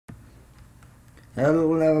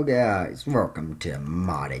Hello guys, welcome to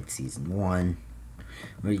Modded Season 1.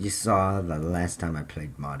 What you saw the last time I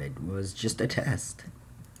played Modded was just a test.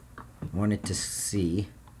 Wanted to see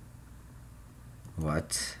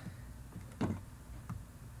what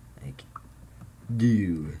I could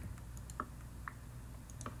do.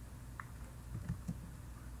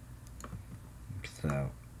 So,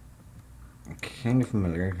 I'm kind of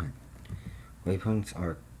familiar. Waypoints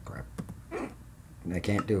are crap. I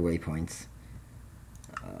can't do waypoints.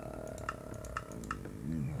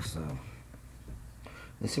 So,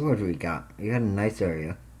 let's see what we got. We got a nice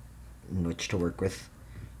area in which to work with.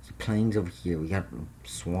 So plains over here. We got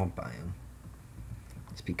swamp biome.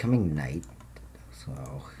 It's becoming night,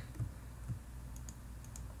 so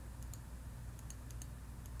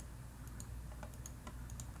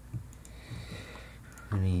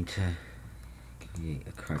I need to create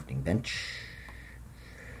a crafting bench.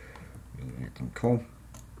 Get some coal.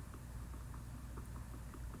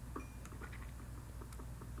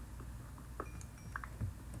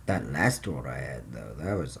 That last door I had though,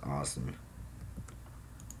 that was awesome.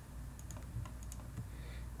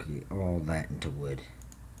 Create all that into wood.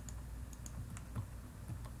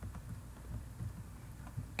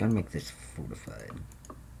 Gotta make this fortified.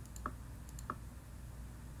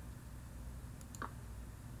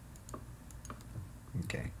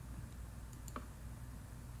 Okay.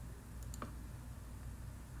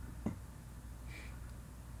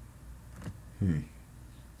 Hmm.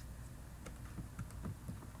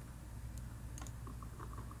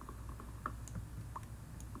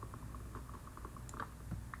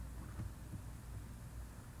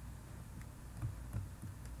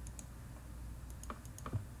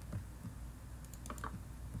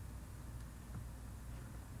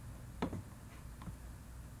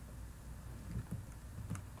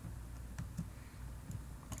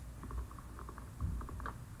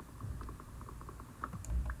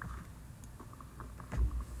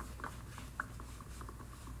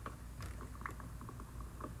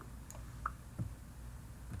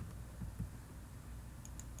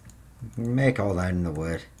 Make all that in the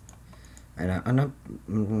wood. And I'm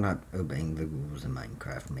not obeying the rules in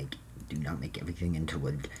Minecraft. Do not make everything into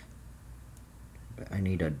wood. But I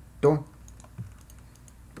need a door,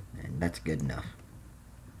 and that's good enough.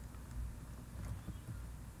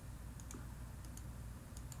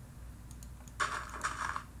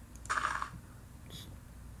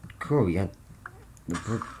 Cool. We got the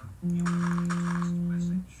brick.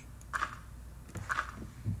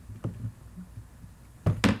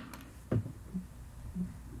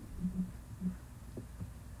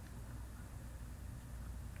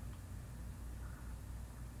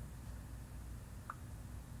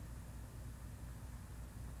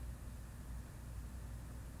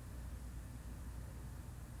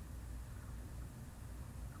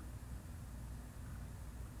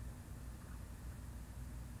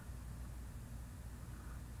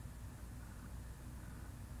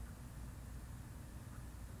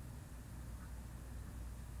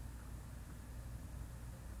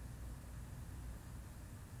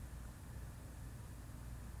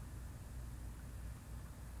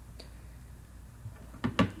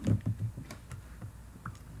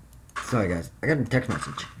 Sorry guys, I got a text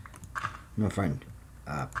message from a friend.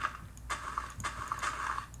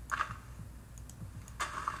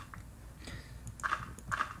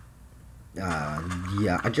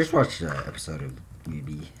 Yeah, I just watched an episode of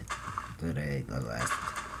UB today. The last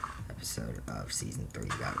episode of season 3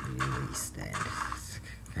 got released, and it's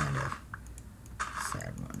kind of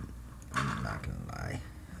sad one. I'm not gonna lie.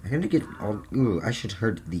 I'm gonna get all. Ooh, I should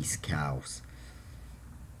herd these cows.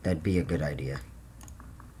 That'd be a good idea.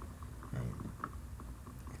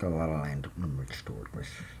 Got a lot of land in which to work with.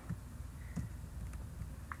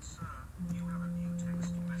 Sir, you have a new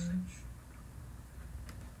text message.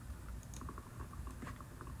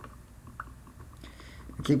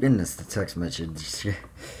 I keep getting this text message.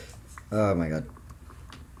 Oh my god.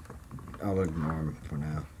 I'll ignore him for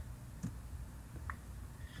now.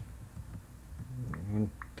 One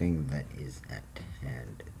thing that is at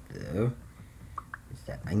hand, though, is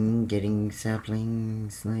that I'm getting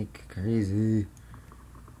saplings like crazy.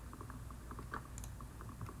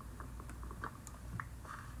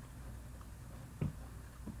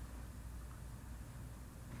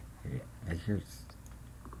 I hear.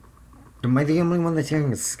 Am I the only one that's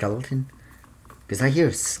hearing a skeleton? Because I hear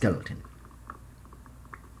a skeleton.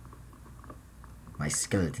 My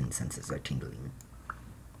skeleton senses are tingling.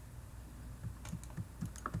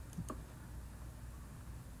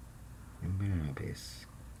 I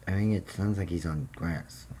mean, it sounds like he's on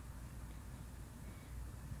grass.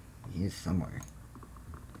 He is somewhere.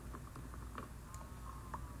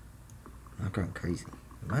 not going crazy.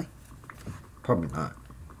 Am I? Probably not.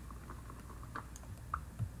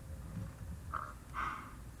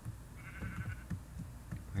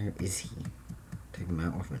 Where is he? Take him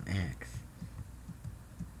out with an axe.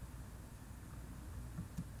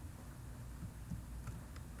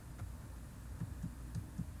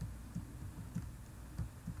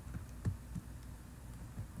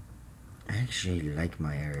 I actually like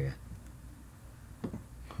my area.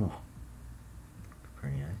 Huh.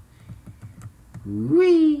 Pretty nice.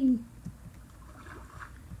 Whee!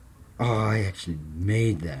 Oh, I actually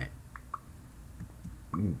made that.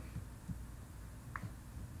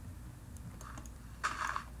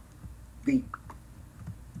 Whee!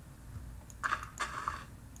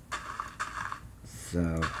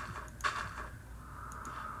 So...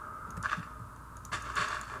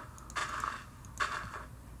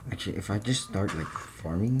 Actually, if I just start, like,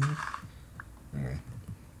 farming this... Okay.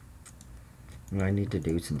 What I need to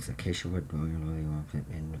do, since Acacia wood really wants it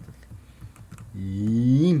in with it.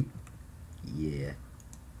 Yeah.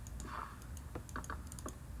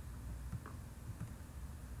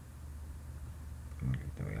 Okay,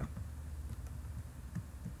 there we go.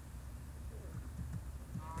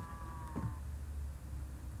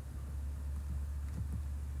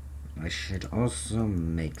 I should also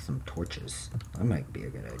make some torches. That might be a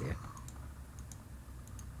good idea.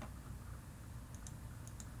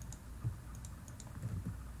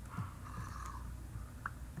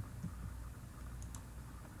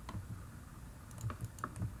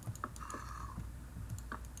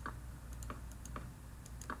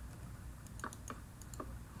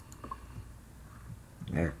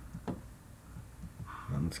 There.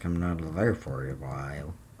 One's coming out of there for a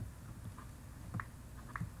while.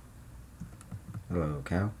 Hello,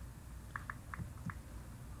 cow.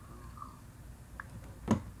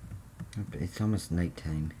 It's almost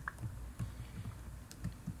nighttime.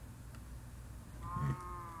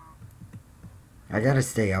 I gotta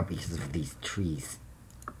stay out because of these trees.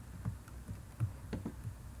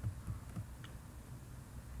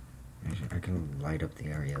 I can light up the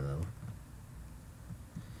area though.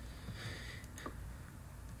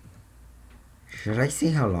 Should I see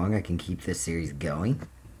how long I can keep this series going?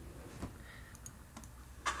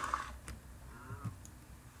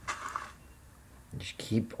 Just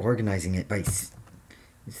keep organizing it by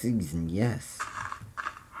season, yes.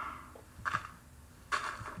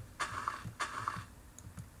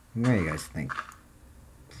 What do you guys think?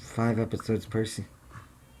 5 episodes per season?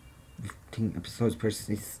 15 episodes per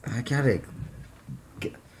season? I gotta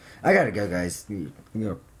go, guys.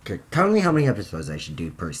 Tell me how many episodes I should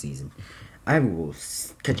do per season. I will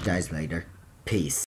catch you guys later. Peace.